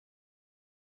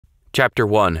Chapter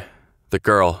 1. The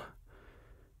Girl.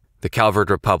 The Calvard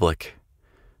Republic.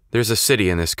 There's a city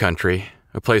in this country,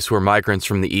 a place where migrants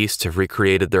from the east have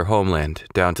recreated their homeland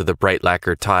down to the bright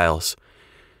lacquered tiles.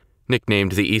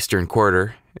 Nicknamed the Eastern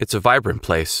Quarter, it's a vibrant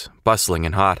place, bustling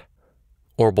and hot.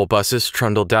 Orbital buses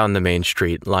trundle down the main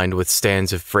street lined with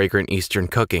stands of fragrant Eastern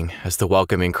cooking as the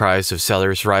welcoming cries of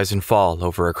sellers rise and fall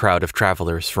over a crowd of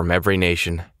travelers from every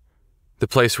nation. The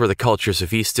place where the cultures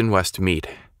of East and West meet.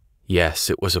 Yes,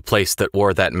 it was a place that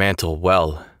wore that mantle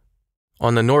well.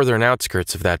 On the northern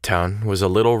outskirts of that town was a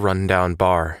little run-down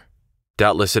bar.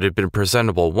 Doubtless it had been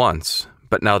presentable once,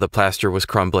 but now the plaster was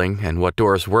crumbling and what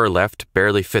doors were left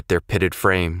barely fit their pitted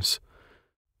frames.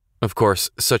 Of course,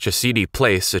 such a seedy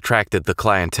place attracted the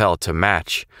clientele to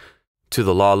match. To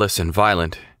the lawless and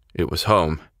violent, it was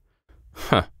home.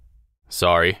 "Huh.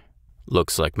 Sorry.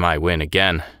 Looks like my win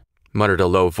again," muttered a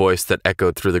low voice that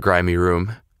echoed through the grimy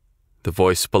room. The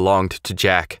voice belonged to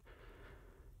Jack.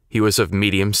 He was of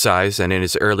medium size and in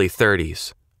his early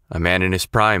 30s, a man in his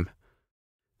prime.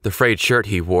 The frayed shirt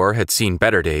he wore had seen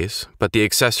better days, but the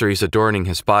accessories adorning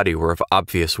his body were of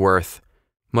obvious worth.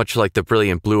 Much like the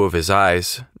brilliant blue of his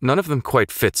eyes, none of them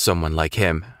quite fit someone like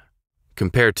him.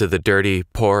 Compared to the dirty,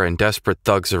 poor, and desperate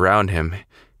thugs around him,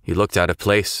 he looked out of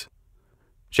place.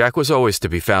 Jack was always to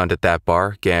be found at that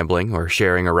bar, gambling or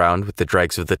sharing around with the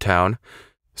dregs of the town.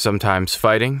 Sometimes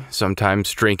fighting,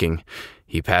 sometimes drinking,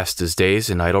 he passed his days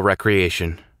in idle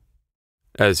recreation.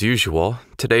 As usual,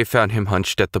 today found him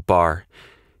hunched at the bar.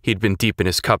 He'd been deep in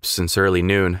his cups since early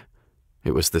noon.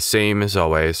 It was the same as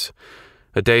always.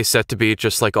 A day set to be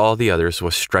just like all the others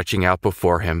was stretching out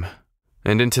before him.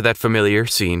 And into that familiar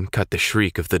scene cut the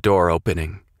shriek of the door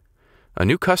opening. A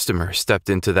new customer stepped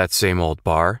into that same old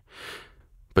bar.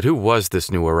 But who was this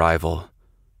new arrival?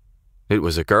 It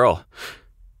was a girl.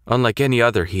 Unlike any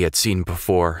other he had seen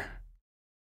before.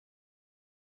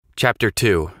 Chapter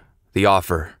 2. The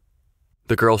Offer.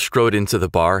 The girl strode into the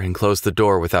bar and closed the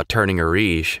door without turning a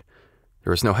rige.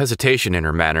 There was no hesitation in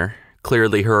her manner.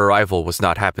 Clearly her arrival was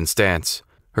not happenstance.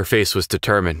 Her face was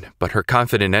determined, but her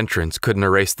confident entrance couldn't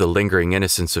erase the lingering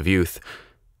innocence of youth.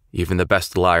 Even the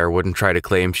best liar wouldn't try to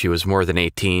claim she was more than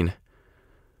 18.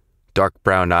 Dark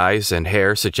brown eyes and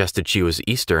hair suggested she was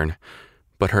Eastern,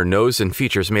 but her nose and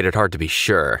features made it hard to be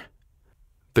sure.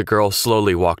 The girl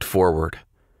slowly walked forward.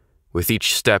 With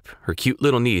each step, her cute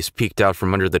little knees peeked out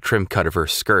from under the trim cut of her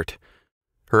skirt.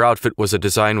 Her outfit was a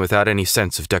design without any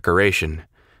sense of decoration.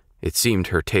 It seemed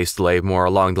her taste lay more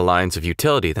along the lines of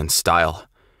utility than style.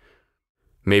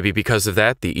 Maybe because of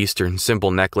that, the Eastern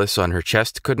symbol necklace on her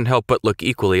chest couldn't help but look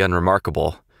equally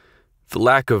unremarkable. The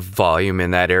lack of volume in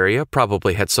that area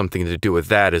probably had something to do with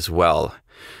that as well.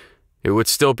 It would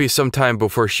still be some time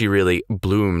before she really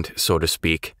bloomed, so to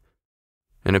speak.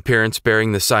 An appearance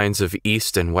bearing the signs of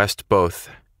East and West both,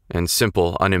 and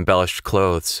simple, unembellished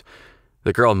clothes.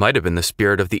 The girl might have been the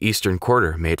spirit of the Eastern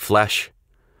Quarter made flesh.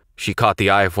 She caught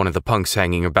the eye of one of the punks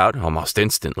hanging about almost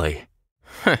instantly.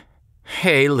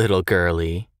 "Hey, little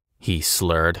girlie," he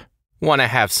slurred. "Wanna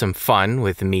have some fun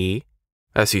with me?"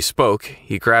 As he spoke,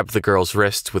 he grabbed the girl's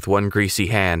wrists with one greasy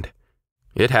hand.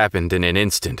 It happened in an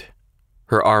instant.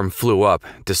 Her arm flew up,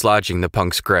 dislodging the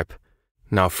punk's grip.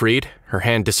 Now freed, her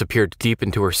hand disappeared deep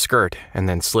into her skirt and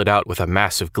then slid out with a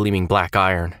massive gleaming black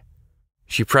iron.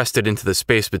 She pressed it into the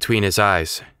space between his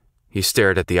eyes. He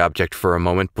stared at the object for a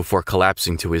moment before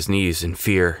collapsing to his knees in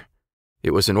fear.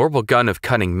 It was an orbital gun of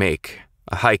cunning make,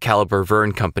 a high-caliber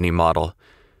Verne Company model.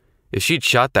 If she'd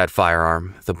shot that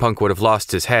firearm, the punk would have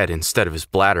lost his head instead of his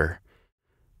bladder.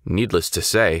 Needless to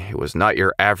say, it was not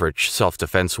your average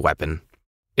self-defense weapon.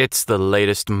 "It's the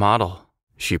latest model,"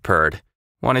 she purred.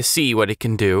 "Want to see what it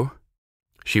can do?"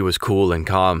 She was cool and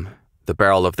calm, the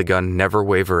barrel of the gun never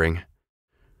wavering.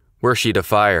 Were she to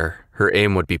fire, her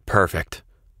aim would be perfect.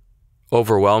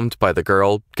 Overwhelmed by the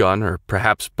girl, gun, or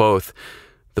perhaps both,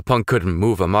 the punk couldn't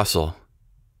move a muscle.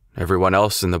 Everyone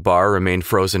else in the bar remained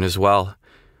frozen as well.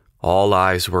 All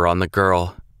eyes were on the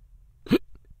girl.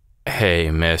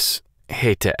 "Hey, miss,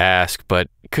 hate to ask, but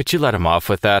could you let him off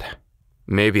with that?"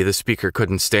 Maybe the speaker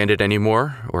couldn't stand it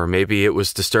anymore, or maybe it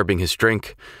was disturbing his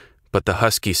drink, but the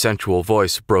husky, sensual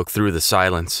voice broke through the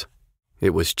silence. It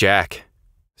was Jack.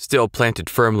 Still planted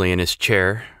firmly in his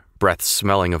chair, breath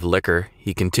smelling of liquor,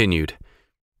 he continued.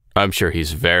 "I'm sure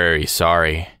he's very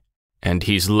sorry. And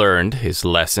he's learned his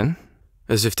lesson?"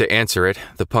 As if to answer it,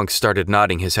 the punk started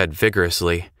nodding his head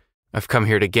vigorously. "I've come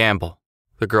here to gamble,"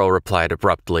 the girl replied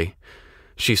abruptly.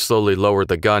 She slowly lowered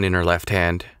the gun in her left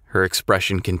hand, her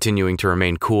expression continuing to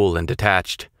remain cool and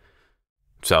detached.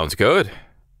 "Sounds good.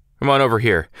 Come on over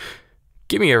here.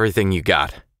 Give me everything you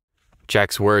got."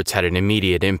 Jack's words had an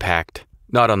immediate impact.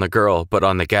 Not on the girl, but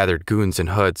on the gathered goons and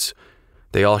hoods.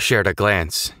 They all shared a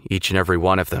glance, each and every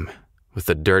one of them, with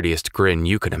the dirtiest grin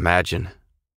you could imagine.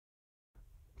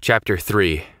 Chapter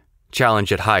 3.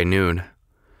 Challenge at high noon.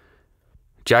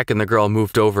 Jack and the girl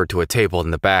moved over to a table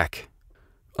in the back.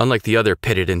 Unlike the other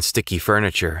pitted and sticky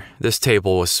furniture, this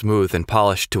table was smooth and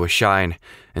polished to a shine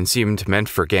and seemed meant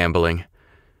for gambling.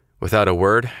 Without a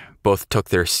word, both took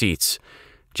their seats.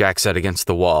 Jack sat against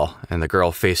the wall, and the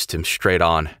girl faced him straight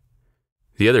on.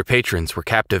 The other patrons were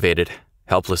captivated.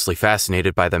 Helplessly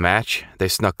fascinated by the match, they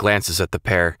snuck glances at the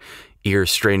pair,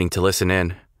 ears straining to listen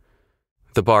in.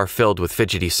 The bar filled with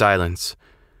fidgety silence.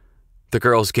 The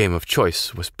girl's game of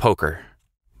choice was poker.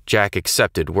 Jack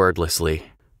accepted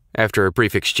wordlessly. After a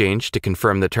brief exchange to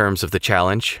confirm the terms of the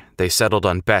challenge, they settled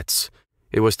on bets.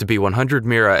 It was to be 100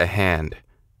 mira a hand.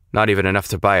 Not even enough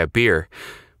to buy a beer,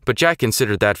 but Jack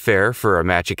considered that fair for a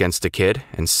match against a kid,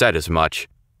 and said as much.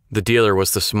 The dealer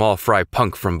was the small fry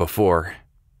punk from before.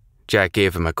 Jack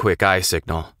gave him a quick eye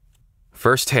signal.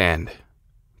 First hand.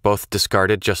 Both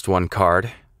discarded just one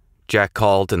card. Jack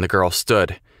called and the girl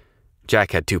stood.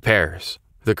 Jack had 2 pairs.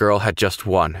 The girl had just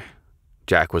one.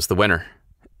 Jack was the winner.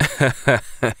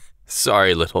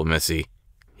 Sorry, little missy,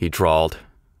 he drawled.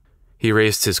 He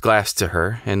raised his glass to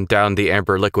her and downed the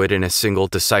amber liquid in a single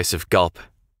decisive gulp.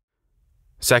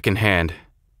 Second hand.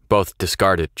 Both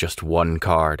discarded just one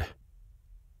card.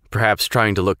 Perhaps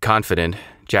trying to look confident,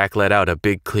 Jack let out a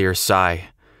big clear sigh.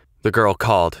 The girl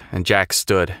called, and Jack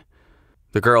stood.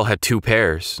 The girl had 2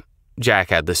 pairs. Jack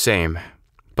had the same,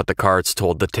 but the cards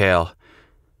told the tale.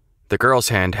 The girl's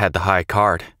hand had the high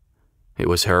card. It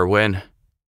was her win.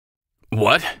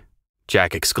 What?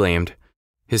 Jack exclaimed.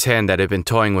 His hand that had been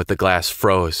toying with the glass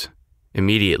froze.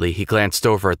 Immediately, he glanced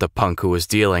over at the punk who was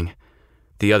dealing.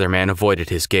 The other man avoided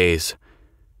his gaze.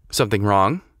 Something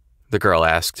wrong? The girl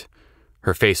asked.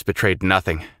 Her face betrayed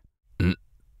nothing.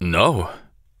 No.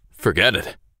 Forget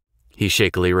it, he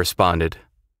shakily responded.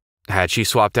 Had she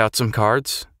swapped out some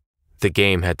cards? The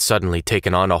game had suddenly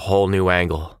taken on a whole new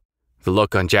angle. The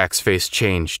look on Jack's face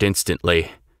changed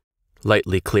instantly.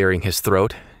 Lightly clearing his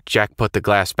throat, Jack put the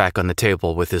glass back on the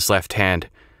table with his left hand.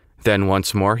 Then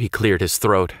once more he cleared his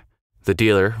throat. The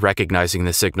dealer, recognizing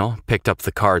the signal, picked up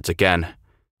the cards again.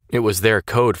 It was their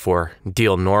code for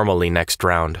deal normally next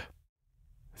round.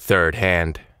 Third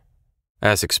hand.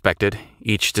 As expected,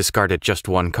 each discarded just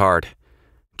one card.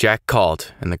 Jack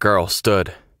called, and the girl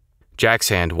stood. Jack's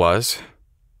hand was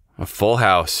a full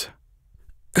house.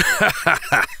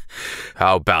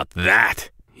 How about that?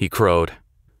 He crowed.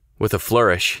 With a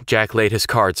flourish, Jack laid his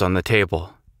cards on the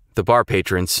table. The bar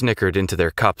patrons snickered into their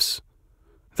cups.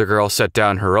 The girl set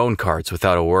down her own cards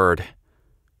without a word.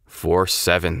 4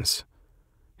 sevens.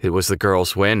 It was the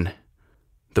girl's win.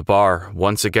 The bar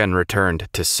once again returned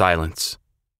to silence.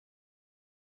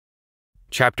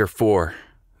 Chapter 4.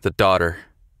 The Daughter.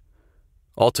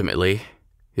 Ultimately,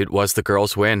 it was the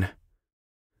girl's win.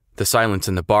 The silence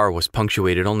in the bar was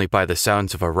punctuated only by the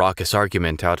sounds of a raucous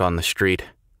argument out on the street.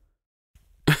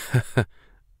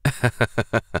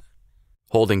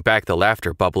 Holding back the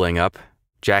laughter bubbling up,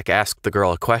 Jack asked the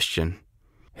girl a question.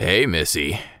 Hey,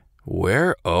 missy,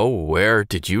 where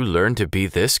did you learn to be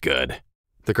this good?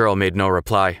 The girl made no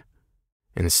reply.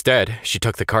 Instead, she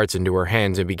took the cards into her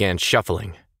hands and began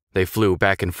shuffling. They flew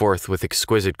back and forth with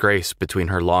exquisite grace between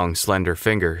her long, slender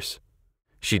fingers.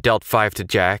 She dealt 5 to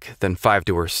Jack, then 5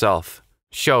 to herself.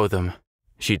 Show them,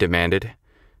 she demanded,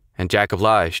 and Jack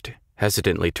obliged,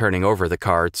 hesitantly turning over the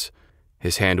cards.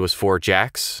 His hand was 4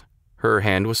 jacks, her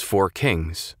hand was 4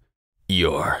 kings.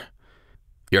 You're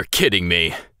kidding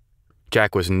me.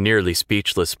 Jack was nearly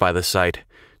speechless by the sight,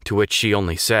 to which she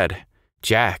only said,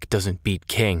 Jack doesn't beat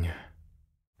king.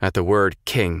 At the word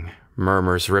king,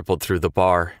 murmurs rippled through the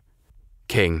bar.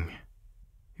 King.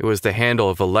 It was the handle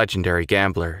of a legendary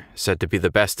gambler, said to be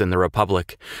the best in the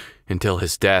Republic, until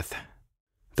his death.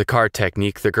 The card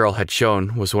technique the girl had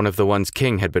shown was one of the ones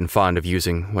King had been fond of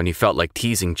using when he felt like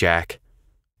teasing Jack.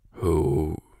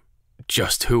 Who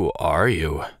are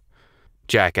you?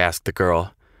 Jack asked the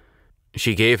girl.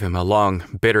 She gave him a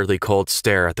long, bitterly cold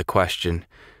stare at the question,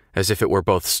 as if it were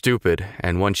both stupid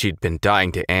and one she'd been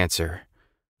dying to answer.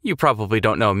 You probably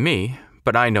don't know me,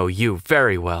 but I know you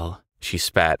very well, she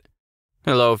spat.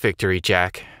 Hello, Victory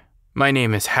Jack. My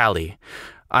name is Halle.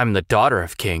 I'm the daughter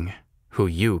of King, who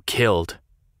you killed.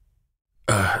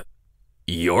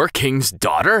 You're King's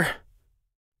daughter?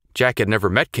 Jack had never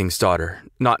met King's daughter,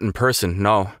 not in person,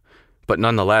 no. But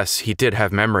nonetheless, he did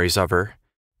have memories of her.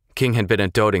 King had been a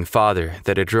doting father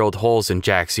that had drilled holes in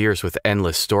Jack's ears with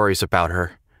endless stories about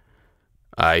her.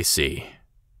 I see.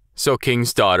 So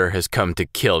King's daughter has come to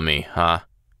kill me, huh?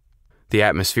 The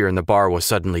atmosphere in the bar was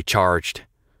suddenly charged.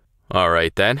 "All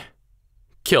right then.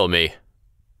 Kill me."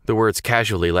 The words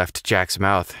casually left Jack's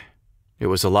mouth. It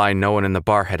was a line no one in the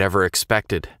bar had ever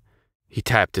expected. He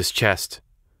tapped his chest.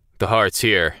 "The heart's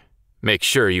here. Make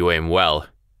sure you aim well."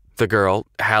 The girl,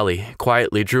 Halle,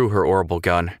 quietly drew her orbital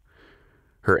gun.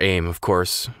 Her aim, of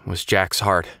course, was Jack's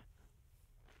heart.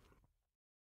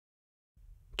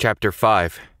 Chapter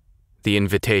 5. The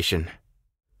Invitation.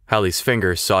 Halle's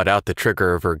fingers sought out the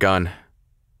trigger of her gun.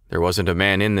 There wasn't a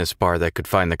man in this bar that could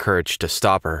find the courage to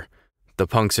stop her. The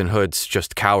punks in hoods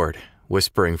just cowered,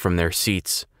 whispering from their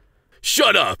seats.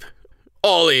 "Shut up!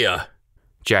 All of ya!"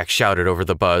 Jack shouted over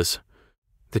the buzz.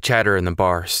 The chatter in the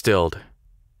bar stilled.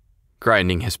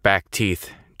 Grinding his back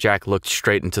teeth, Jack looked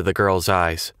straight into the girl's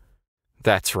eyes.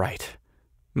 "That's right.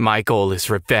 My goal is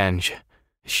revenge,"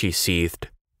 she seethed.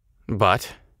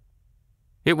 "But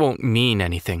it won't mean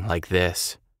anything like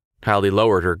this." Halle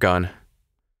lowered her gun.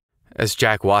 As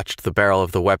Jack watched the barrel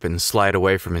of the weapon slide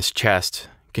away from his chest,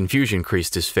 confusion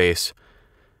creased his face.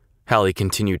 Halle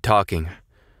continued talking.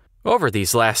 "Over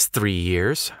these last 3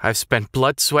 years, I've spent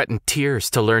blood, sweat, and tears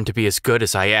to learn to be as good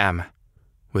as I am."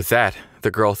 With that,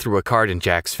 the girl threw a card in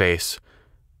Jack's face.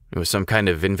 It was some kind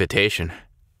of invitation.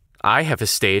 "I have a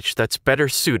stage that's better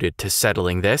suited to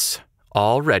settling this,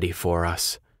 all ready for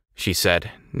us," she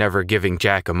said, never giving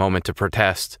Jack a moment to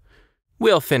protest.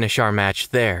 "We'll finish our match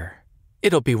there.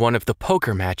 It'll be one of the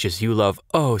poker matches you love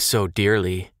oh so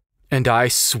dearly. And I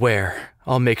swear,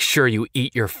 I'll make sure you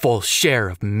eat your full share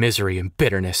of misery and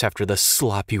bitterness after the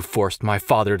slop you forced my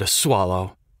father to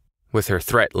swallow." With her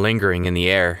threat lingering in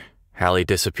the air, Halle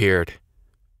disappeared.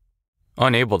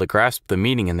 Unable to grasp the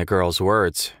meaning in the girl's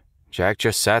words, Jack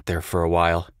just sat there for a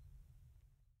while.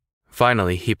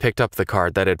 Finally, he picked up the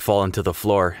card that had fallen to the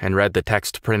floor and read the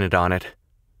text printed on it.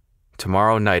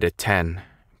 "Tomorrow night at 10,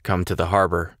 come to the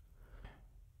harbor."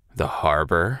 The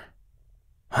harbor?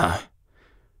 Huh.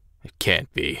 It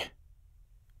can't be.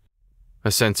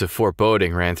 A sense of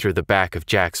foreboding ran through the back of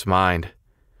Jack's mind.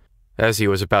 As he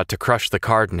was about to crush the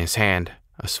card in his hand,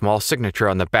 a small signature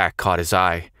on the back caught his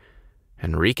eye.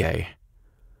 Enrique.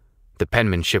 The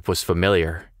penmanship was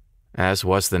familiar, as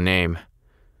was the name.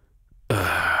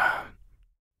 Oh,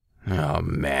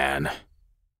 man.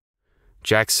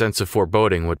 Jack's sense of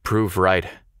foreboding would prove right.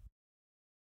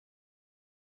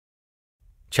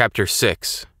 Chapter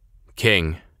 6.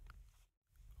 King.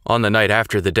 On the night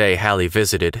after the day Halle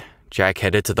visited, Jack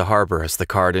headed to the harbor as the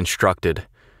card instructed.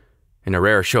 In a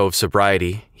rare show of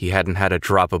sobriety, he hadn't had a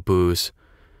drop of booze.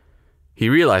 He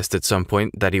realized at some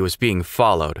point that he was being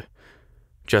followed.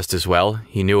 Just as well,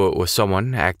 he knew it was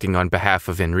someone acting on behalf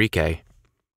of Enrique.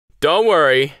 "Don't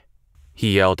worry,"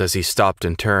 he yelled as he stopped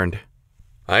and turned.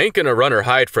 "I ain't gonna run or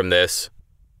hide from this."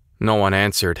 No one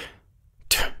answered.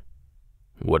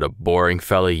 "What a boring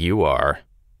fella you are."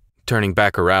 Turning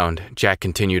back around, Jack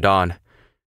continued on.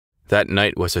 That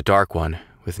night was a dark one,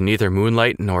 with neither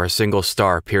moonlight nor a single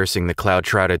star piercing the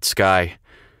cloud-shrouded sky.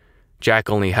 Jack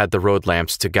only had the road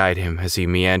lamps to guide him as he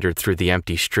meandered through the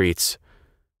empty streets.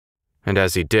 And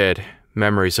as he did,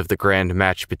 memories of the grand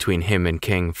match between him and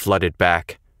King flooded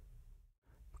back.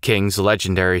 King's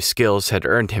legendary skills had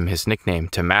earned him his nickname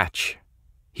to Match.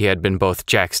 He had been both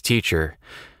Jack's teacher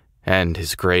and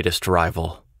his greatest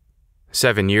rival.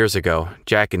 7 years ago,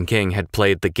 Jack and King had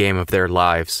played the game of their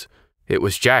lives. It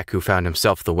was Jack who found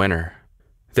himself the winner.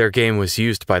 Their game was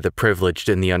used by the privileged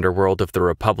in the underworld of the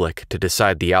Republic to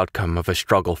decide the outcome of a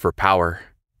struggle for power.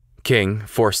 King,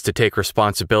 forced to take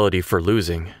responsibility for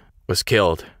losing, was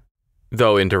killed.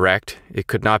 Though indirect, it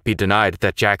could not be denied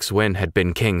that Jack's win had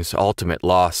been King's ultimate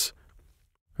loss.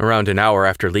 Around an hour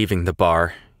after leaving the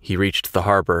bar, he reached the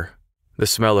harbor. The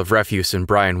smell of refuse and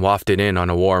brine wafted in on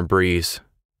a warm breeze.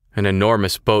 An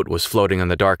enormous boat was floating on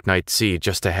the dark night sea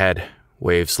just ahead,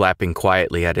 waves lapping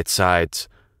quietly at its sides.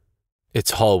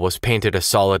 Its hull was painted a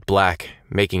solid black,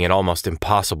 making it almost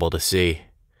impossible to see.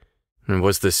 It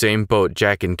was the same boat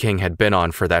Jack and King had been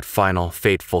on for that final,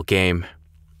 fateful game.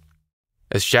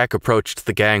 As Jack approached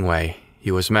the gangway, he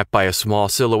was met by a small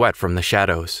silhouette from the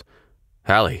shadows.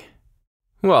 Halle.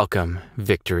 "Welcome,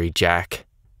 Victory Jack,"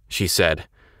 she said.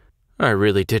 "I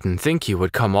really didn't think you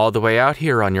would come all the way out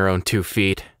here on your own 2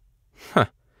 feet. Huh.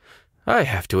 I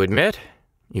have to admit,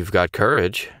 you've got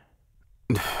courage."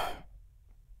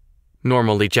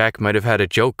 Normally, Jack might have had a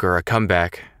joke or a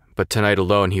comeback, but tonight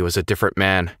alone he was a different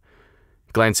man.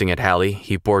 Glancing at Halle,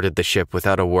 he boarded the ship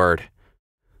without a word.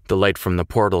 The light from the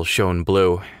portal shone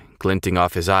blue, glinting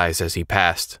off his eyes as he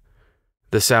passed.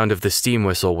 The sound of the steam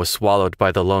whistle was swallowed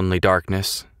by the lonely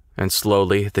darkness, and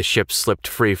slowly the ship slipped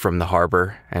free from the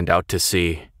harbor and out to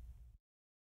sea.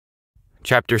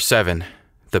 Chapter 7.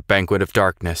 The Banquet of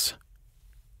Darkness.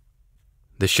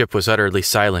 The ship was utterly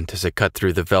silent as it cut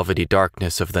through the velvety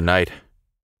darkness of the night.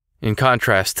 In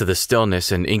contrast to the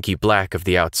stillness and inky black of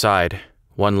the outside,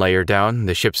 one layer down,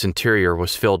 the ship's interior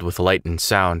was filled with light and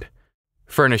sound.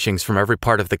 Furnishings from every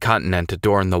part of the continent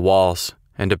adorned the walls,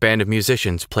 and a band of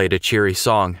musicians played a cheery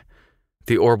song.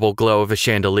 The orbal glow of a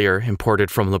chandelier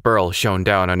imported from Liberl shone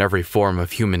down on every form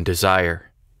of human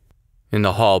desire. In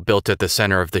the hall built at the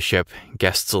center of the ship,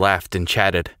 guests laughed and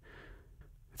chatted.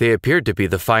 They appeared to be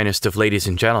the finest of ladies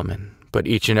and gentlemen, but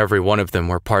each and every one of them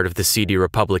were part of the seedy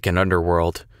Republican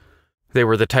underworld. They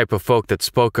were the type of folk that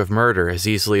spoke of murder as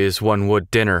easily as one would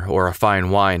dinner or a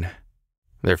fine wine.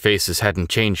 Their faces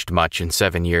hadn't changed much in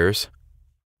 7 years.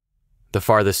 The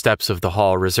farthest steps of the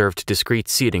hall reserved discreet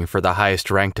seating for the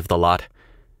highest ranked of the lot,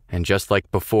 and just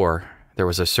like before, there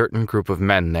was a certain group of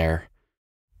men there.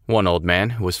 One old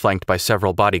man, who was flanked by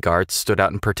several bodyguards, stood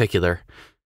out in particular.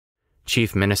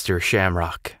 Chief Minister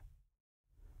Shamrock.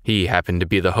 He happened to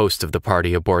be the host of the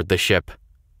party aboard the ship.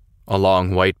 A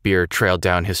long white beard trailed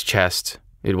down his chest.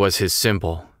 It was his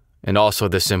symbol, and also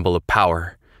the symbol of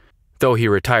power. Though he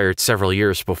retired several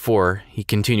years before, he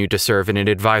continued to serve in an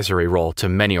advisory role to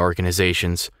many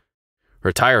organizations.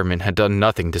 Retirement had done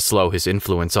nothing to slow his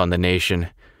influence on the nation.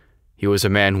 He was a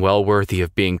man well worthy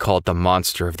of being called the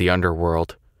monster of the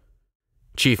underworld.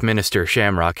 Chief Minister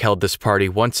Shamrock held this party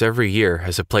once every year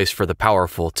as a place for the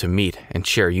powerful to meet and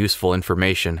share useful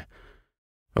information.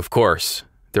 Of course,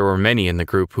 there were many in the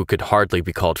group who could hardly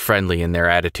be called friendly in their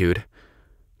attitude.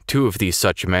 2 of these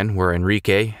such men were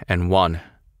Enrique and Juan.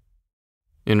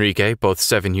 Enrique, both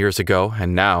 7 years ago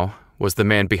and now, was the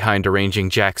man behind arranging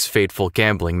Jack's fateful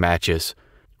gambling matches.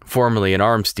 Formerly an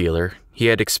arms dealer, he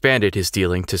had expanded his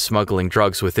dealing to smuggling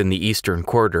drugs within the Eastern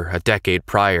Quarter a decade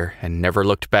prior and never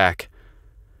looked back.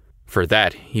 For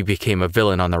that, he became a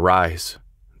villain on the rise,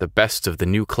 the best of the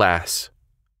new class.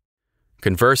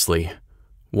 Conversely,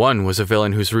 one was a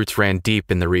villain whose roots ran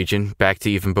deep in the region, back to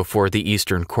even before the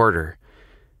Eastern Quarter.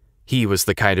 He was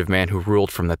the kind of man who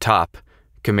ruled from the top,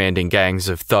 commanding gangs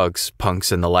of thugs,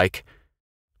 punks, and the like.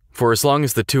 For as long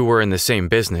as the 2 were in the same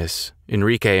business,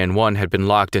 Enrique and Juan had been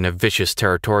locked in a vicious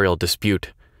territorial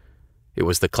dispute. It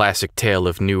was the classic tale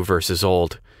of new versus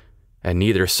old, and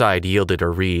neither side yielded a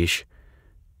riche.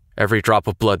 Every drop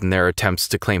of blood in their attempts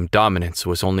to claim dominance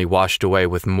was only washed away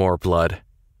with more blood.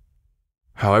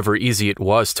 However easy it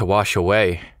was to wash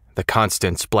away, the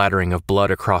constant splattering of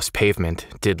blood across pavement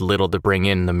did little to bring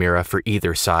in the Mira for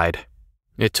either side.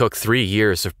 It took 3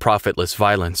 years of profitless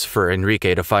violence for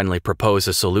Enrique to finally propose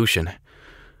a solution: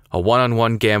 a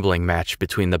one-on-one gambling match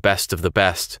between the best of the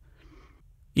best.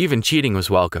 Even cheating was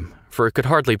welcome, for it could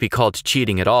hardly be called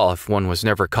cheating at all if one was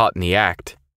never caught in the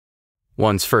act.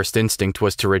 One's first instinct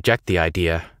was to reject the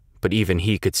idea, but even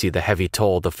he could see the heavy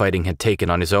toll the fighting had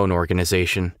taken on his own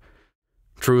organization.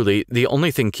 Truly, the only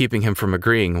thing keeping him from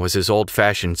agreeing was his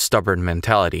old-fashioned, stubborn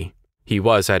mentality. He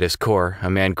was, at his core,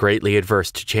 a man greatly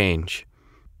adverse to change.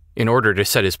 In order to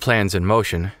set his plans in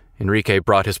motion, Enrique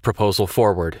brought his proposal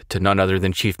forward to none other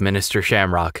than Chief Minister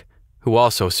Shamrock, who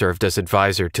also served as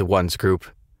advisor to One's group.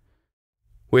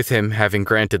 With him having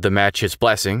granted the match his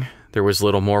blessing, there was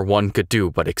little more one could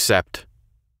do but accept.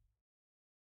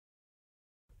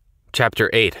 Chapter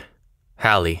 8.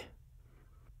 Halle.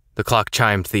 The clock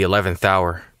chimed the 11th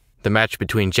hour. The match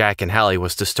between Jack and Halle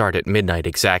was to start at midnight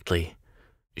exactly.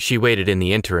 She waited in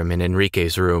the interim in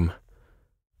Enrique's room.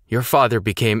 "Your father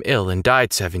became ill and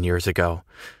died 7 years ago."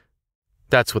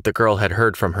 That's what the girl had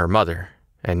heard from her mother,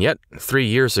 and yet 3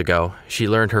 years ago she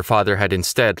learned her father had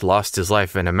instead lost his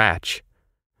life in a match.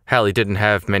 Halle didn't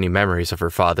have many memories of her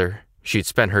father. She'd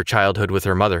spent her childhood with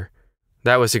her mother.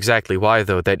 That was exactly why,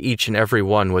 though, that each and every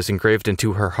one was engraved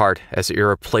into her heart as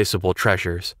irreplaceable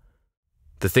treasures.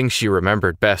 The things she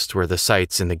remembered best were the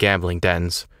sights in the gambling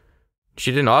dens. She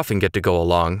didn't often get to go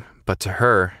along, but to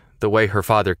her, the way her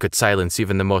father could silence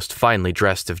even the most finely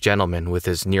dressed of gentlemen with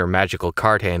his near-magical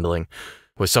card handling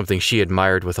was something she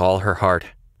admired with all her heart.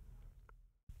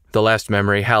 The last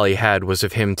memory Halle had was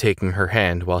of him taking her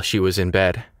hand while she was in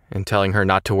bed and telling her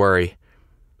not to worry.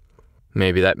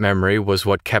 Maybe that memory was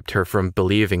what kept her from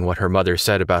believing what her mother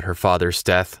said about her father's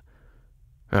death.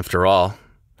 After all,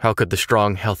 how could the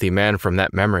strong, healthy man from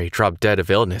that memory drop dead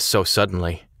of illness so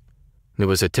suddenly? It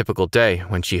was a typical day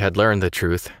when she had learned the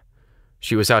truth.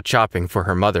 She was out shopping for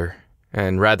her mother,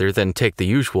 and rather than take the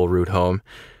usual route home,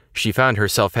 she found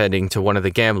herself heading to one of the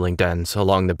gambling dens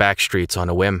along the back streets on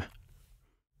a whim.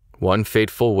 One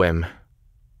fateful whim.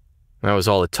 That was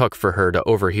all it took for her to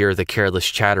overhear the careless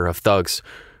chatter of thugs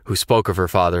who spoke of her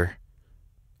father.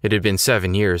 It had been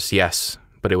 7 years, yes,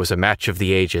 but it was a match of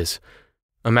the ages.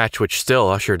 A match which still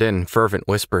ushered in fervent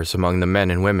whispers among the men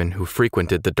and women who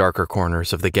frequented the darker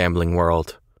corners of the gambling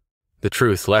world. The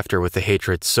truth left her with a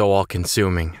hatred so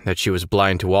all-consuming that she was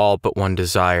blind to all but one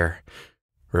desire: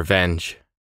 revenge.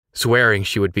 Swearing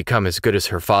she would become as good as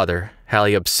her father,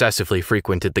 Halle obsessively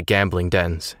frequented the gambling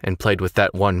dens and played with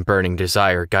that one burning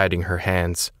desire guiding her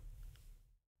hands.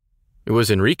 It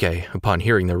was Enrique, upon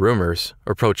hearing the rumors,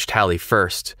 approached Halle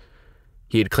first.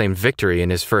 He had claimed victory in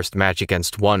his first match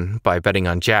against one by betting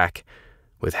on Jack.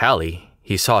 With Halle,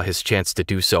 he saw his chance to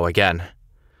do so again.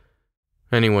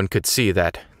 Anyone could see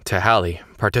that, to Halle,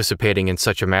 participating in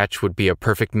such a match would be a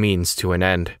perfect means to an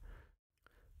end.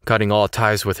 Cutting all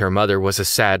ties with her mother was a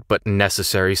sad but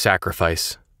necessary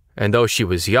sacrifice, and though she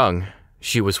was young,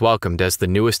 she was welcomed as the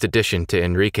newest addition to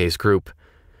Enrique's group.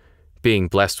 Being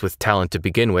blessed with talent to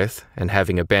begin with, and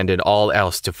having abandoned all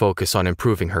else to focus on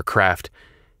improving her craft,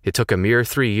 it took a mere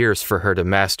 3 years for her to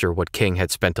master what King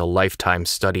had spent a lifetime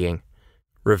studying.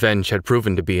 Revenge had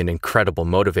proven to be an incredible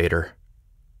motivator.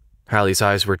 Halle's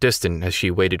eyes were distant as she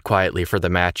waited quietly for the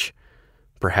match.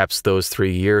 Perhaps those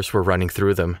 3 years were running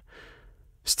through them.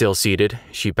 Still seated,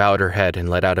 she bowed her head and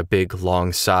let out a big,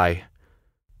 long sigh.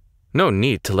 "No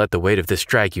need to let the weight of this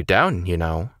drag you down, you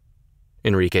know,"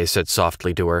 Enrique said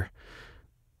softly to her.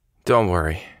 "Don't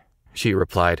worry," she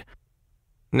replied.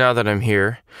 "Now that I'm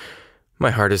here, my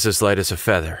heart is as light as a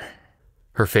feather."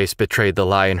 Her face betrayed the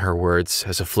lie in her words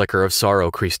as a flicker of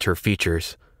sorrow creased her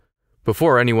features.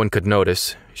 Before anyone could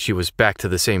notice, she was back to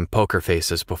the same poker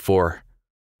face as before.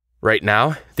 "Right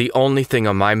now, the only thing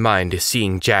on my mind is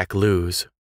seeing Jack lose."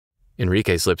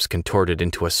 Enrique's lips contorted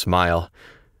into a smile.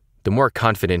 The more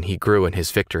confident he grew in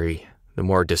his victory, the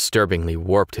more disturbingly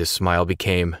warped his smile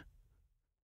became.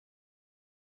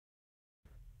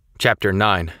 Chapter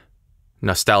 9.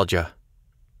 Nostalgia.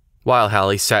 While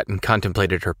Halle sat and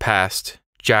contemplated her past,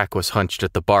 Jack was hunched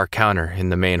at the bar counter in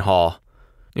the main hall.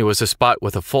 It was a spot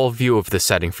with a full view of the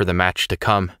setting for the match to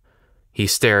come. He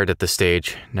stared at the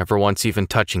stage, never once even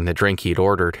touching the drink he'd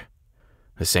ordered.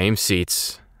 The same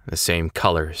seats, the same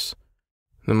colors.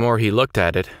 The more he looked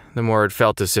at it, the more it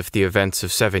felt as if the events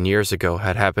of 7 years ago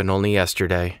had happened only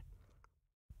yesterday.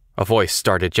 A voice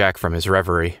started Jack from his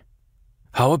reverie.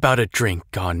 "How about a drink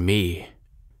on me?"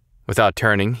 Without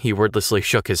turning, he wordlessly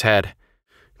shook his head.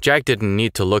 Jack didn't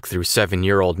need to look through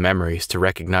 7-year-old memories to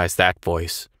recognize that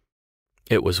voice.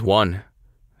 It was one,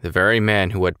 the very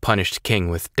man who had punished King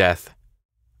with death.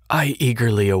 "I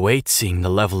eagerly await seeing the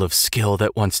level of skill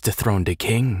that once dethroned a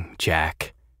king,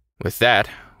 Jack." With that,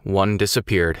 one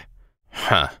disappeared.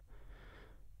 Huh.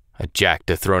 A Jack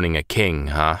dethroning a king,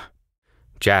 huh?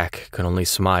 Jack could only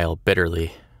smile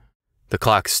bitterly. The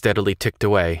clock steadily ticked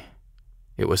away.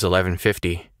 It was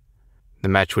 11:50. The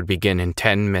match would begin in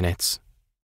 10 minutes.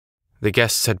 The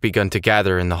guests had begun to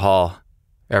gather in the hall.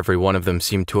 Every one of them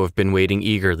seemed to have been waiting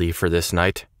eagerly for this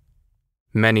night.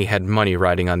 Many had money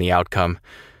riding on the outcome.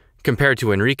 Compared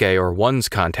to Enrique or One's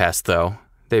contest, though,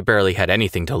 they barely had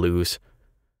anything to lose.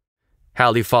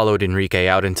 Halle followed Enrique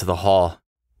out into the hall.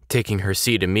 Taking her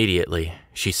seat immediately,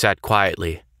 she sat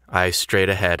quietly, eyes straight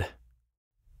ahead.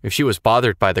 If she was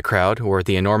bothered by the crowd or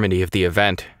the enormity of the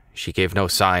event, she gave no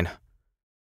sign.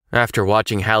 After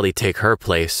watching Halle take her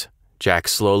place, Jack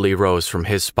slowly rose from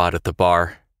his spot at the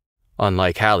bar.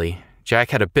 Unlike Halle, Jack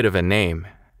had a bit of a name,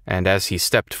 and as he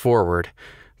stepped forward,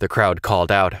 the crowd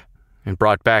called out, and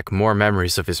brought back more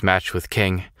memories of his match with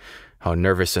King, how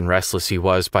nervous and restless he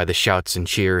was by the shouts and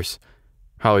cheers,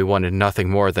 how he wanted nothing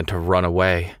more than to run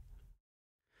away.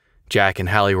 Jack and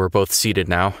Halle were both seated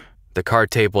now. The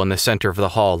card table in the center of the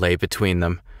hall lay between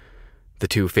them. The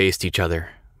two faced each other,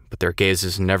 but their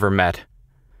gazes never met.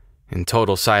 In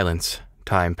total silence,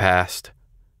 time passed.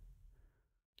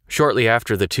 Shortly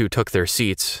after the two took their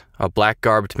seats, a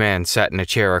black-garbed man sat in a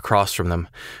chair across from them.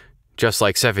 Just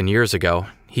like 7 years ago,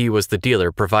 he was the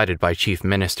dealer provided by Chief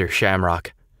Minister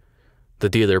Shamrock. The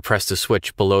dealer pressed a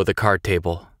switch below the card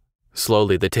table.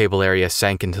 Slowly the table area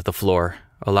sank into the floor,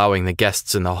 allowing the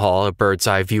guests in the hall a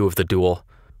bird's-eye view of the duel.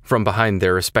 From behind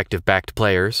their respective backed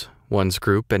players, One's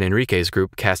group and Enrique's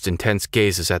group cast intense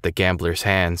gazes at the gambler's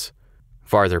hands.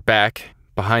 Farther back,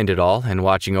 behind it all and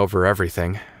watching over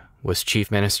everything, was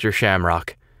Chief Minister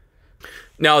Shamrock.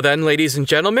 "Now then, ladies and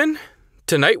gentlemen,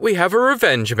 tonight we have a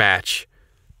revenge match,"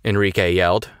 Enrique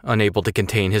yelled, unable to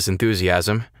contain his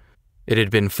enthusiasm. It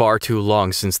had been far too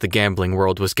long since the gambling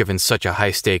world was given such a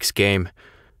high-stakes game.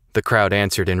 The crowd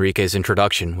answered Enrique's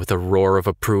introduction with a roar of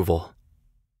approval.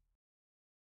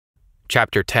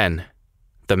 Chapter 10.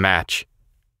 The Match.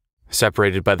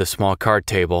 Separated by the small card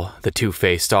table, the two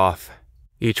faced off.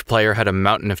 Each player had a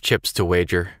mountain of chips to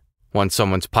wager. Once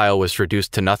someone's pile was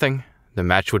reduced to nothing, the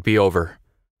match would be over.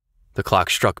 The clock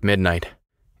struck midnight.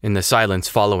 In the silence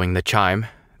following the chime,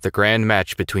 the grand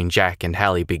match between Jack and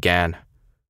Halle began.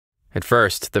 At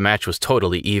first, the match was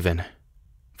totally even.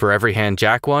 For every hand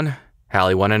Jack won,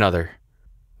 Halle won another.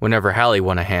 Whenever Halle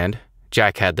won a hand,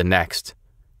 Jack had the next.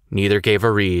 Neither gave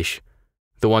a reach.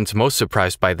 The ones most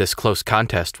surprised by this close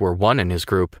contest were one in his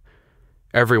group.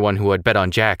 Everyone who had bet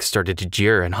on Jack started to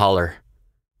jeer and holler.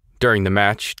 During the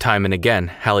match, time and again,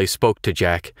 Halle spoke to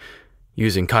Jack.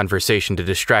 Using conversation to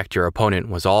distract your opponent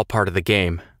was all part of the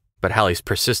game, but Halle's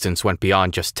persistence went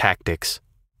beyond just tactics.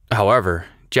 However,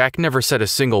 Jack never said a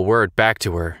single word back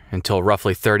to her until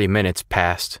roughly 30 minutes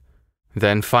passed.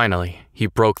 Then finally, he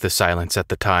broke the silence at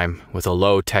the time with a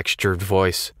low, textured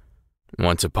voice.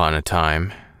 Once upon a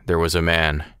time, there was a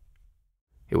man.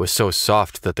 It was so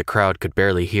soft that the crowd could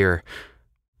barely hear,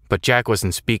 but Jack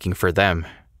wasn't speaking for them.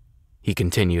 He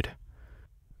continued.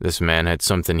 This man had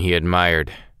something he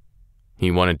admired.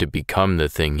 He wanted to become the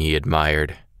thing he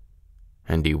admired,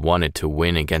 and he wanted to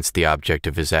win against the object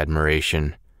of his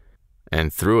admiration.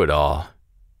 And through it all,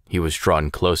 he was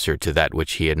drawn closer to that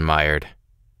which he admired.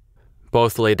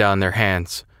 Both lay down their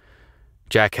hands.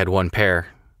 Jack had one pair.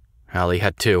 Halle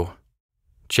had two.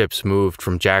 Chips moved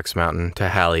from Jack's mountain to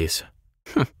Halle's.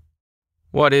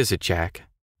 What is it, Jack?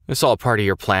 This all part of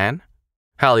your plan?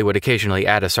 Halle would occasionally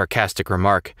add a sarcastic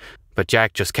remark, but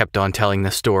Jack just kept on telling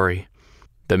the story.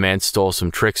 The man stole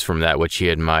some tricks from that which he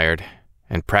admired,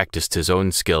 and practiced his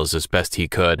own skills as best he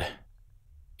could.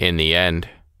 In the end,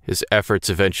 his efforts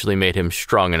eventually made him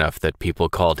strong enough that people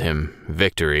called him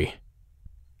Victory.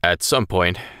 At some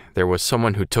point, there was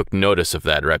someone who took notice of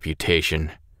that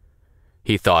reputation.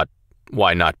 He thought,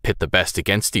 why not pit the best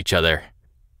against each other?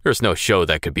 There's no show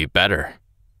that could be better.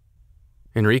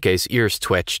 Enrique's ears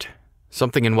twitched.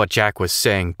 Something in what Jack was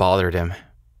saying bothered him.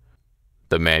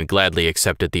 The man gladly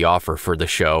accepted the offer for the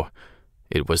show.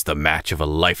 It was the match of a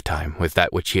lifetime with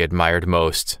that which he admired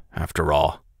most, after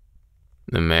all.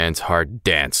 The man's heart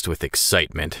danced with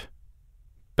excitement.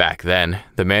 Back then,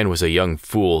 the man was a young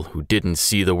fool who didn't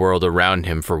see the world around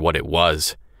him for what it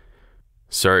was.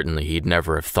 Certainly, he'd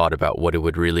never have thought about what it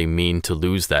would really mean to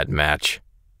lose that match.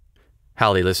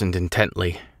 Halle listened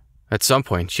intently. At some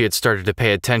point, she had started to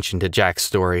pay attention to Jack's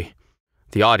story.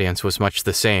 The audience was much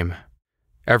the same.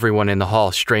 Everyone in the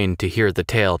hall strained to hear the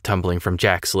tale tumbling from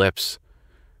Jack's lips.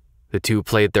 The two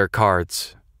played their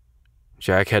cards.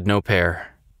 Jack had no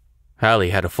pair. Halle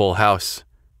had a full house.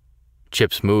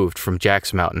 Chips moved from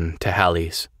Jack's mountain to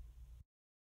Halle's.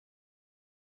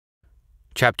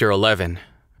 Chapter 11.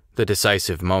 The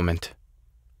Decisive Moment.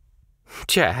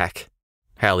 Jack,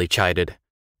 Halle chided.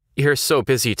 You're so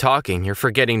busy talking, you're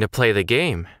forgetting to play the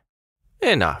game.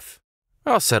 Enough.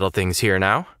 I'll settle things here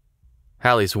now.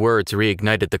 Halle's words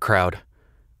reignited the crowd.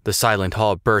 The silent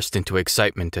hall burst into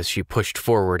excitement as she pushed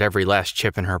forward every last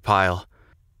chip in her pile.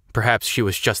 Perhaps she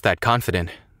was just that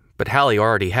confident, but Halle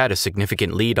already had a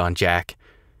significant lead on Jack.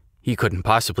 He couldn't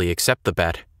possibly accept the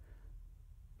bet.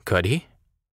 Could he?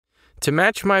 To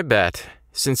match my bet,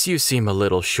 since you seem a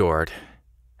little short,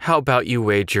 how about you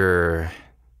wager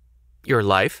your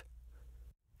life?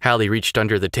 Halle reached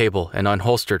under the table and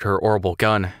unholstered her orbital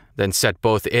gun, then set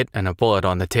both it and a bullet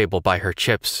on the table by her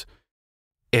chips.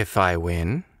 If I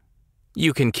win,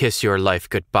 you can kiss your life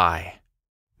goodbye.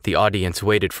 The audience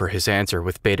waited for his answer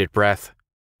with bated breath.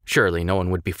 Surely no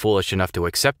one would be foolish enough to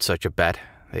accept such a bet,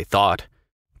 they thought.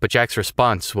 But Jack's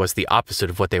response was the opposite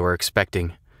of what they were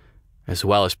expecting, as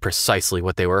well as precisely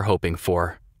what they were hoping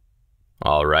for.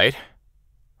 All right.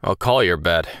 I'll call your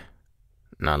bet.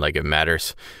 Not like it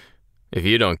matters. If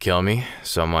you don't kill me,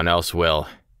 someone else will.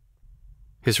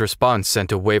 His response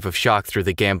sent a wave of shock through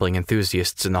the gambling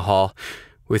enthusiasts in the hall,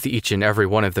 with each and every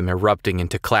one of them erupting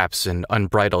into claps and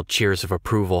unbridled cheers of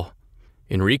approval.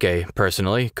 Enrique,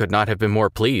 personally, could not have been more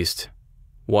pleased.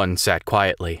 One sat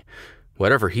quietly.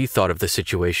 Whatever he thought of the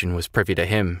situation was privy to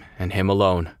him, and him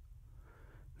alone.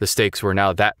 The stakes were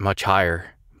now that much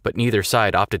higher, but neither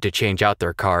side opted to change out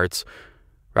their cards.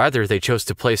 Rather, they chose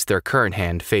to place their current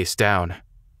hand face down.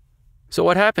 So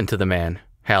what happened to the man?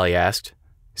 Halle asked,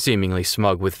 seemingly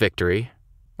smug with victory.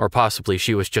 Or possibly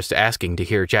she was just asking to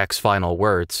hear Jack's final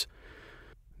words.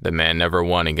 The man never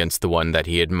won against the one that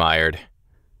he admired.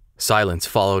 Silence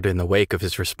followed in the wake of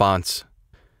his response.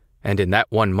 And in that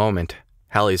one moment,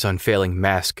 Halle's unfailing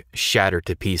mask shattered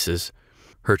to pieces.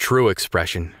 Her true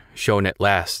expression, shown at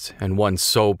last, and one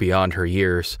so beyond her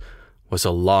years, was a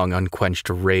long unquenched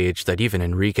rage that even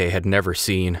Enrique had never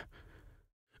seen.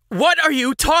 What are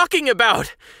you talking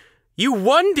about? You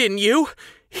won, didn't you?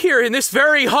 Here in this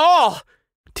very hall!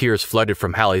 Tears flooded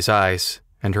from Halle's eyes,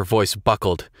 and her voice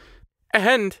buckled.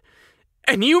 And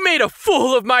you made a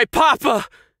fool of my papa!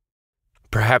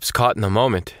 Perhaps caught in the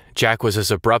moment, Jack was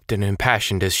as abrupt and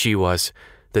impassioned as she was.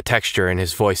 The texture in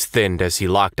his voice thinned as he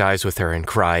locked eyes with her and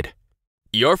cried,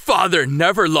 "Your father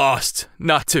never lost,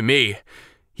 not to me.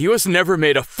 He was never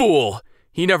made a fool.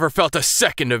 He never felt a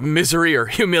second of misery or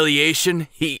humiliation.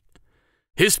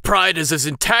 His pride is as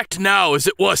intact now as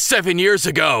it was 7 years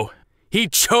ago. He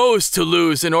chose to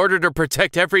lose in order to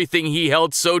protect everything he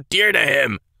held so dear to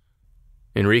him."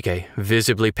 Enrique,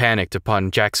 visibly panicked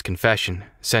upon Jack's confession,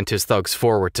 sent his thugs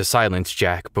forward to silence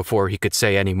Jack before he could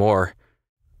say any more.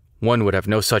 One would have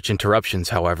no such interruptions,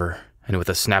 however, and with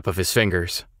a snap of his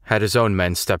fingers, had his own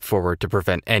men step forward to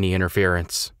prevent any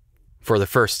interference. For the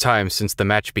first time since the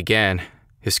match began,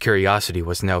 his curiosity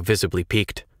was now visibly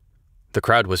piqued. The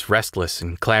crowd was restless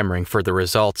and clamoring for the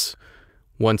results.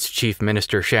 Once Chief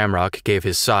Minister Shamrock gave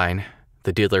his sign,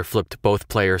 the dealer flipped both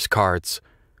players' cards.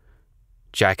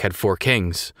 Jack had 4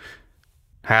 kings.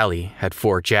 Halle had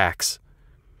 4 jacks.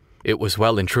 It was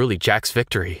well and truly Jack's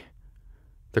victory.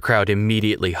 The crowd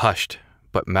immediately hushed,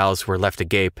 but mouths were left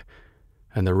agape,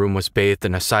 and the room was bathed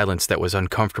in a silence that was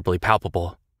uncomfortably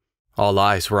palpable. All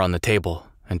eyes were on the table,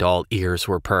 and all ears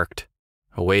were perked,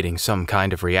 awaiting some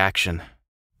kind of reaction.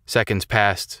 Seconds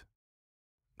passed.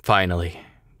 Finally,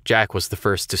 Jack was the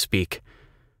first to speak.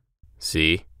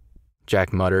 "See,"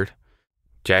 Jack muttered.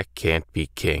 "Jack can't be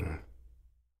king."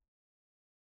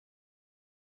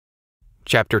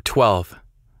 Chapter 12.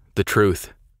 The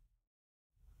Truth.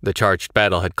 The charged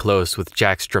battle had closed with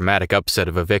Jack's dramatic upset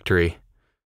of a victory.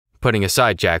 Putting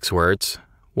aside Jack's words,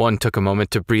 one took a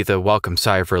moment to breathe a welcome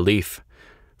sigh of relief,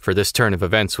 for this turn of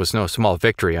events was no small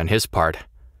victory on his part.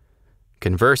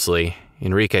 Conversely,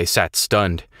 Enrique sat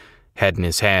stunned, head in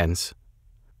his hands.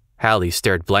 Halle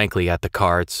stared blankly at the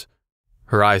cards.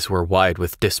 Her eyes were wide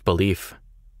with disbelief.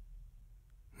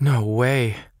 "No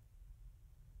way.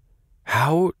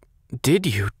 How did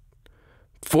you?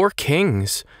 4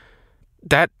 kings.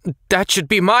 That should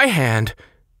be my hand."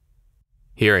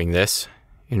 Hearing this,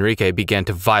 Enrique began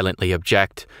to violently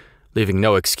object, leaving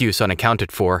no excuse unaccounted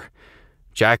for.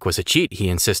 Jack was a cheat, he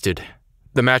insisted.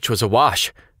 The match was a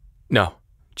wash. No,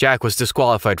 Jack was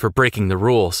disqualified for breaking the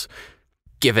rules.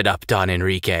 "Give it up, Don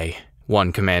Enrique,"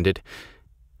 one commanded.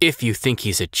 "If you think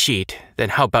he's a cheat, then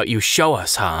how about you show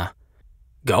us, huh?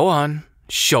 Go on,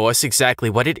 show us exactly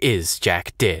what it is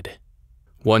Jack did."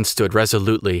 One stood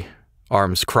resolutely,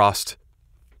 arms crossed.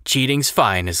 "Cheating's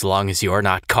fine as long as you're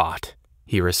not caught,"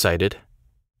 he recited.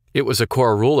 It was a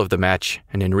core rule of the match,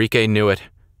 and Enrique knew it.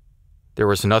 There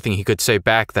was nothing he could say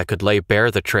back that could lay bare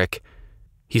the trick.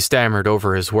 He stammered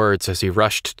over his words as he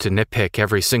rushed to nitpick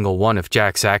every single one of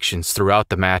Jack's actions throughout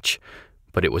the match,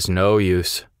 but it was no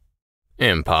use.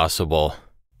 "Impossible."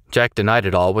 Jack denied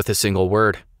it all with a single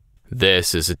word.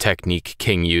 "This is a technique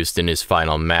King used in his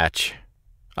final match.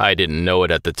 I didn't know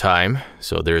it at the time,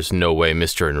 so there's no way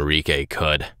Mr. Enrique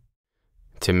could.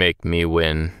 To make me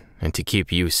win, and to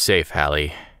keep you safe,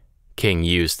 Halle, King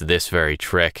used this very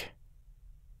trick.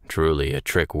 Truly a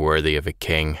trick worthy of a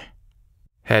king."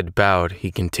 Head bowed,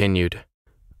 he continued.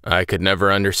 "I could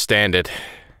never understand it.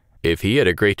 If he had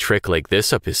a great trick like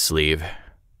this up his sleeve,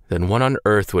 then what on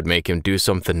earth would make him do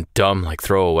something dumb like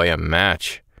throw away a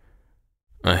match?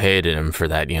 I hated him for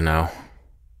that, you know.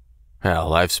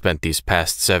 Hell, I've spent these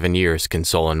past 7 years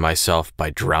consoling myself by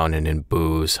drowning in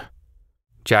booze."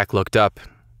 Jack looked up,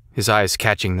 his eyes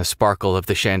catching the sparkle of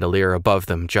the chandelier above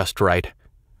them just right.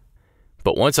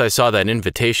 "But once I saw that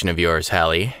invitation of yours,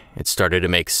 Halle, it started to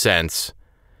make sense.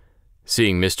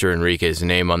 Seeing Mr. Enrique's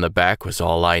name on the back was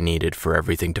all I needed for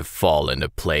everything to fall into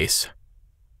place.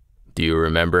 Do you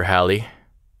remember, Halle?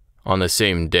 On the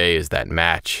same day as that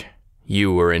match,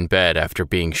 you were in bed after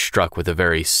being struck with a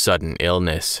very sudden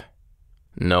illness.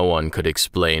 No one could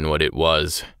explain what it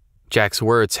was." Jack's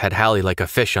words had Halle like a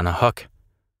fish on a hook.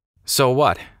 "So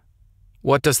what?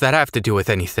 What does that have to do with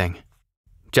anything?"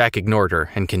 Jack ignored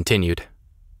her and continued.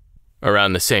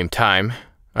 "Around the same time,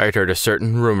 I'd heard a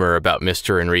certain rumor about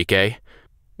Mr. Enrique.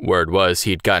 Word was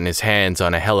he'd gotten his hands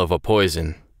on a hell of a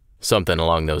poison. Something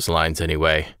along those lines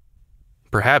anyway."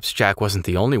 Perhaps Jack wasn't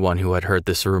the only one who had heard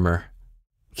this rumor.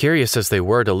 Curious as they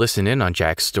were to listen in on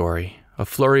Jack's story, a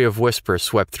flurry of whispers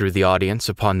swept through the audience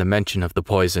upon the mention of the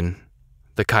poison.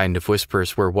 The kind of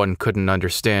whispers where one couldn't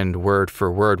understand word for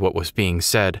word what was being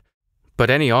said, but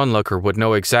any onlooker would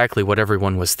know exactly what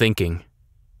everyone was thinking.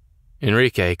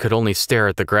 Enrique could only stare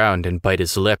at the ground and bite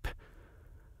his lip.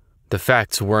 The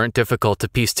facts weren't difficult to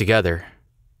piece together.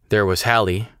 There was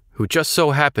Halle, who just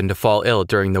so happened to fall ill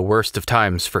during the worst of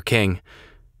times for King.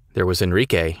 There was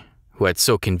Enrique, who had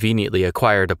so conveniently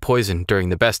acquired a poison during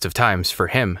the best of times for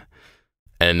him.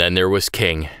 And then there was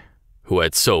King, who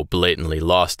had so blatantly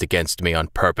lost against me on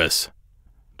purpose.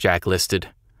 Jack listed.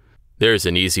 There's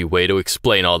an easy way to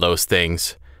explain all those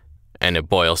things, and it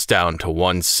boils down to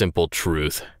one simple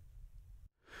truth.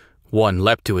 One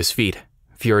leapt to his feet,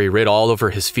 fury writ all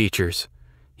over his features.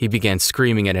 He began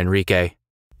screaming at Enrique.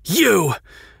 "You!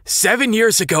 7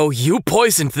 years ago, you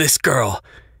poisoned this girl,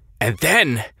 and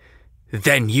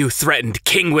then you threatened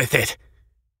King with it."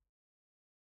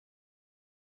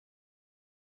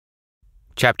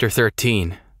 Chapter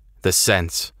 13. The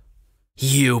Sense.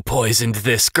 "You poisoned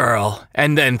this girl,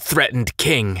 and then threatened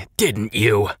King, didn't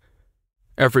you?"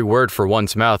 Every word for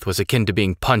one's mouth was akin to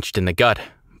being punched in the gut,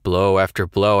 blow after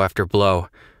blow after blow.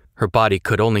 Her body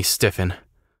could only stiffen.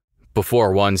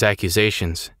 Before one's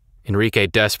accusations, Enrique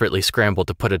desperately scrambled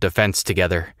to put a defense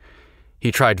together.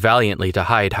 He tried valiantly to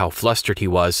hide how flustered he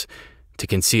was, to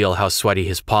conceal how sweaty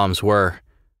his palms were,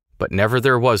 but never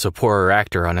there was a poorer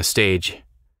actor on a stage.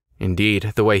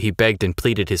 Indeed, the way he begged and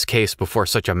pleaded his case before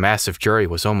such a massive jury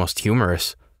was almost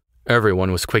humorous.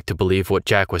 Everyone was quick to believe what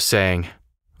Jack was saying.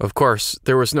 Of course,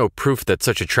 there was no proof that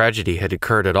such a tragedy had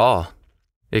occurred at all.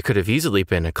 It could have easily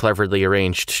been a cleverly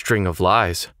arranged string of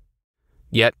lies.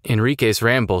 Yet, Enrique's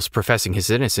rambles professing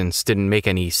his innocence didn't make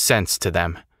any sense to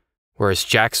them, whereas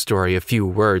Jack's story of few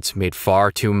words made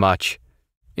far too much.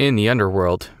 In the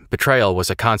underworld, betrayal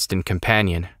was a constant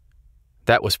companion.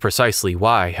 That was precisely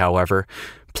why, however,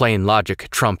 plain logic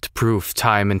trumped proof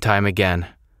time and time again.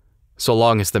 So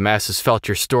long as the masses felt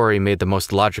your story made the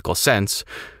most logical sense,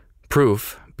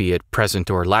 proof, be it present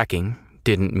or lacking,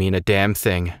 didn't mean a damn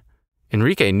thing.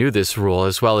 Enrique knew this rule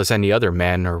as well as any other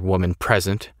man or woman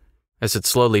present, as it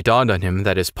slowly dawned on him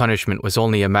that his punishment was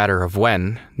only a matter of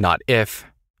when, not if,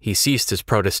 he ceased his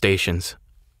protestations.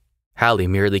 Halle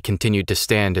merely continued to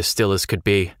stand as still as could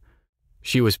be.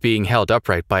 She was being held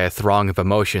upright by a throng of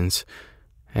emotions,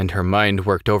 and her mind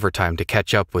worked overtime to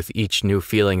catch up with each new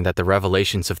feeling that the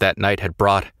revelations of that night had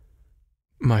brought.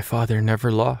 "My father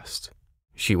never lost,"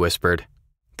 she whispered.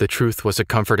 The truth was a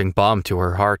comforting balm to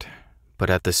her heart, but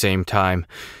at the same time,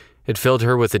 it filled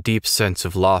her with a deep sense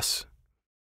of loss.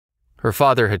 Her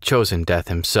father had chosen death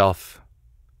himself.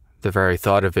 The very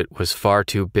thought of it was far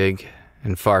too big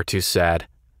and far too sad.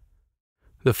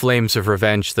 The flames of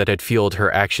revenge that had fueled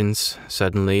her actions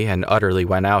suddenly and utterly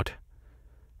went out.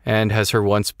 And as her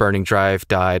once burning drive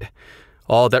died,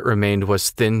 all that remained was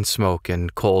thin smoke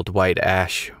and cold white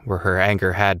ash where her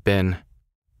anger had been.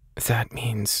 "That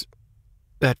means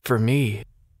that for me,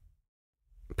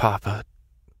 Papa."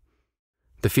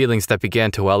 The feelings that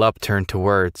began to well up turned to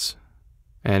words,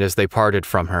 and as they parted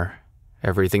from her,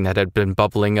 everything that had been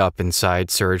bubbling up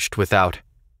inside surged without.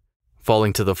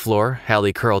 Falling to the floor,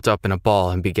 Halle curled up in a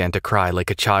ball and began to cry like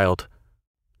a child.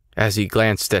 As he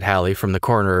glanced at Halle from the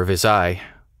corner of his eye,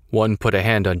 one put a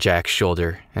hand on Jack's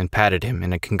shoulder and patted him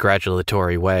in a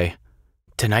congratulatory way.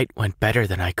 "Tonight went better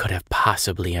than I could have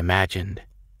possibly imagined.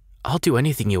 I'll do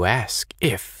anything you ask,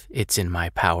 if it's in my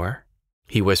power,"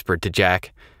 he whispered to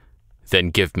Jack. "Then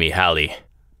give me Halle,"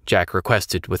 Jack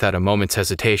requested without a moment's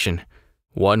hesitation.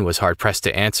 One was hard-pressed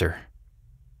to answer.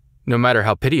 No matter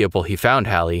how pitiable he found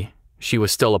Halle, she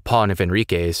was still a pawn of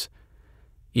Enrique's.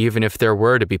 Even if there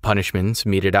were to be punishments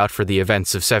meted out for the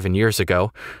events of 7 years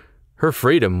ago, her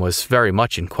freedom was very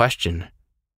much in question.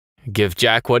 "Give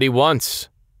Jack what he wants.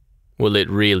 Will it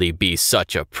really be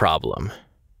such a problem?"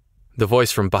 The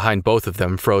voice from behind both of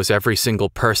them froze every single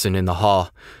person in the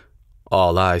hall.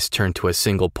 All eyes turned to a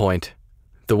single point.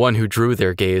 The one who drew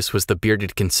their gaze was the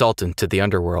bearded consultant to the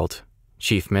underworld,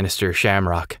 Chief Minister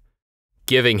Shamrock.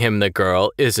 "Giving him the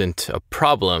girl isn't a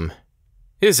problem,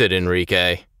 is it,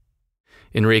 Enrique?"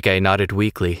 Enrique nodded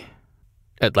weakly.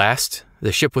 At last,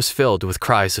 the ship was filled with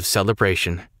cries of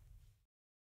celebration.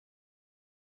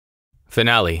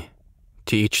 Finale.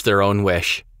 To each their own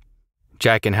wish.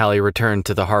 Jack and Halle returned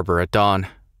to the harbor at dawn.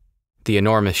 The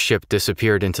enormous ship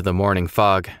disappeared into the morning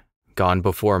fog, gone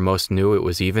before most knew it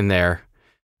was even there,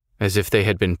 as if they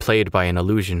had been played by an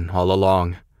illusion all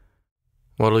along.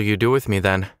 "What'll you do with me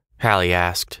then?" Halle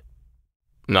asked.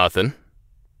 "Nothing.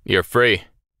 You're free."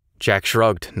 Jack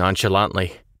shrugged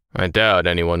nonchalantly. "I doubt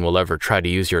anyone will ever try to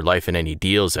use your life in any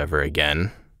deals ever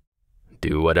again.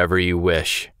 Do whatever you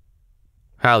wish."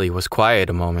 Halle was quiet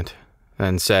a moment,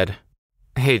 then said,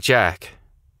 "Hey, Jack.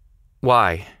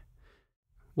 Why?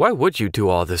 Why would you do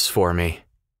all this for me?"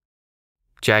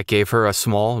 Jack gave her a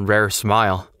small, rare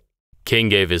smile. "King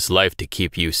gave his life to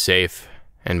keep you safe,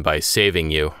 and by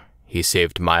saving you, he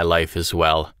saved my life as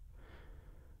well.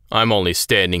 I'm only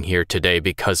standing here today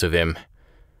because of him.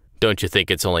 Don't you think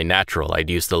it's only natural I'd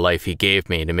use the life he gave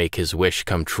me to make his wish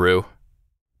come true?"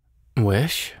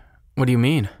 "Wish? What do you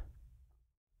mean?"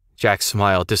 Jack's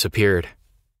smile disappeared.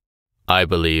 I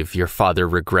believe your father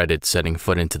regretted setting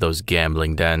foot into those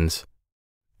gambling dens.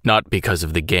 Not because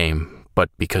of the game, but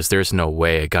because there's no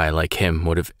way a guy like him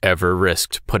would have ever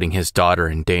risked putting his daughter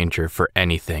in danger for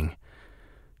anything.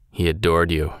 He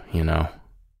adored you, you know.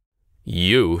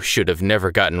 You should have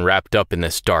never gotten wrapped up in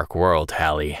this dark world,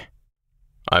 Halle.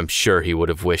 I'm sure he would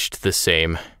have wished the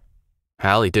same.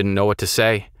 Halle didn't know what to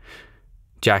say.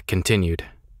 Jack continued.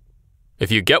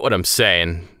 If you get what I'm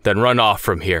saying, then run off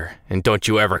from here, and don't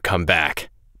you ever come back.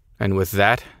 And with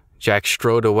that, Jack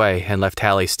strode away and left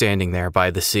Halle standing there by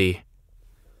the sea.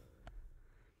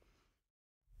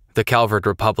 The Calvert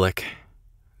Republic.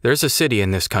 There's a city in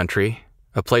this country,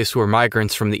 a place where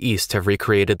migrants from the east have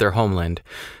recreated their homeland,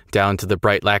 down to the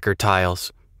bright lacquered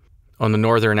tiles. On the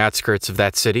northern outskirts of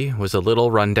that city was a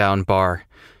little run-down bar.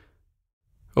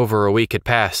 Over a week had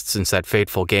passed since that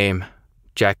fateful game.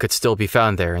 Jack could still be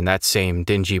found there in that same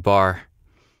dingy bar.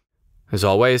 As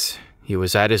always, he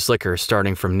was at his liquor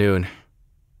starting from noon.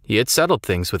 He had settled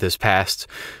things with his past,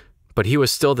 but he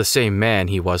was still the same man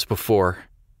he was before.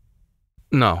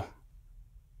 No,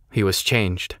 he was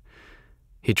changed.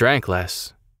 He drank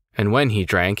less, and when he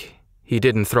drank, he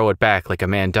didn't throw it back like a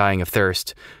man dying of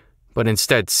thirst, but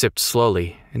instead sipped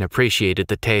slowly and appreciated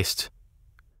the taste.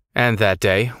 And that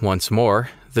day, once more,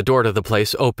 the door to the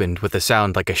place opened with a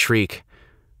sound like a shriek.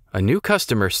 A new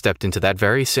customer stepped into that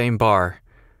very same bar.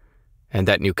 And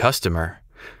that new customer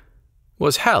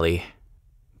was Halle.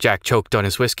 Jack choked on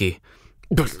his whiskey.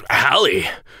 Halle,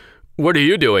 what are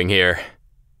you doing here?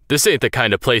 This ain't the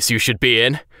kind of place you should be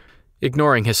in.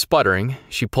 Ignoring his sputtering,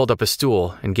 she pulled up a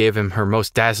stool and gave him her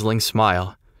most dazzling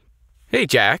smile. Hey,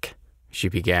 Jack, she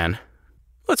began.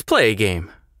 Let's play a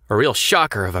game. A real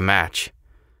shocker of a match.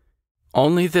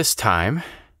 Only this time,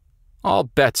 all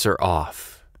bets are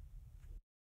off.